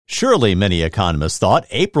Surely, many economists thought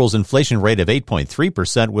April's inflation rate of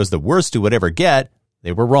 8.3% was the worst it would ever get.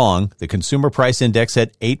 They were wrong. The Consumer Price Index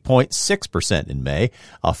at 8.6% in May,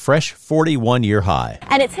 a fresh 41-year high.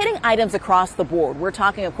 And it's hitting items across the board. We're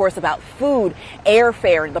talking, of course, about food,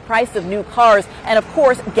 airfare, the price of new cars, and, of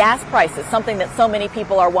course, gas prices, something that so many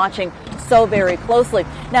people are watching so very closely.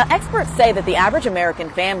 Now, experts say that the average American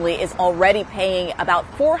family is already paying about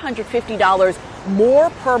 $450 more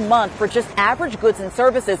per month for just average goods and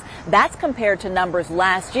services. That's compared to numbers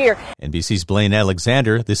last year. NBC's Blaine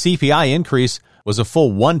Alexander, the CPI increase was a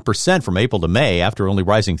full 1% from April to May after only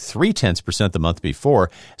rising 0.3% the month before.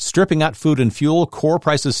 Stripping out food and fuel, core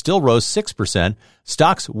prices still rose 6%.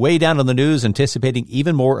 Stocks way down on the news, anticipating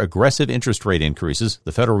even more aggressive interest rate increases.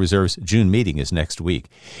 The Federal Reserve's June meeting is next week.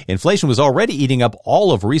 Inflation was already eating up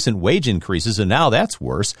all of recent wage increases, and now that's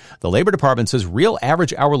worse. The Labor Department says real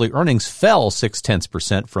average hourly earnings fell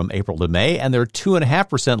 0.6% from April to May, and they're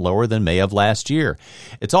 2.5% lower than May of last year.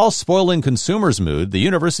 It's all spoiling consumers' mood. The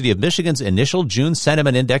University of Michigan's initial June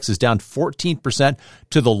sentiment index is down 14%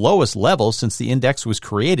 to the lowest level since the index was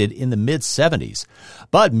created in the mid-'70s.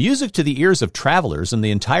 But music to the ears of travelers and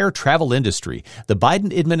the entire travel industry. The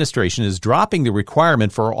Biden administration is dropping the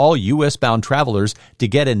requirement for all U.S.-bound travelers to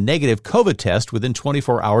get a negative COVID test within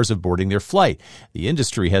 24 hours of boarding their flight. The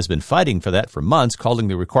industry has been fighting for that for months, calling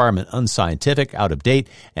the requirement unscientific, out of date,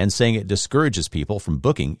 and saying it discourages people from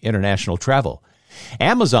booking international travel.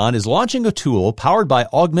 Amazon is launching a tool powered by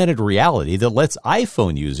augmented reality that lets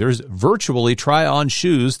iPhone users virtually try on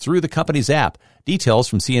shoes through the company's app. Details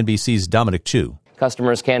from CNBC's Dominic Chu.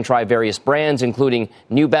 Customers can try various brands, including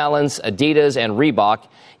New Balance, Adidas, and Reebok.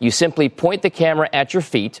 You simply point the camera at your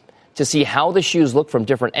feet to see how the shoes look from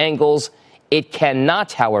different angles. It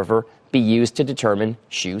cannot, however, be used to determine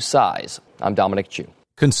shoe size. I'm Dominic Chu.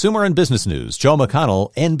 Consumer and Business News, Joe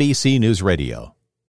McConnell, NBC News Radio.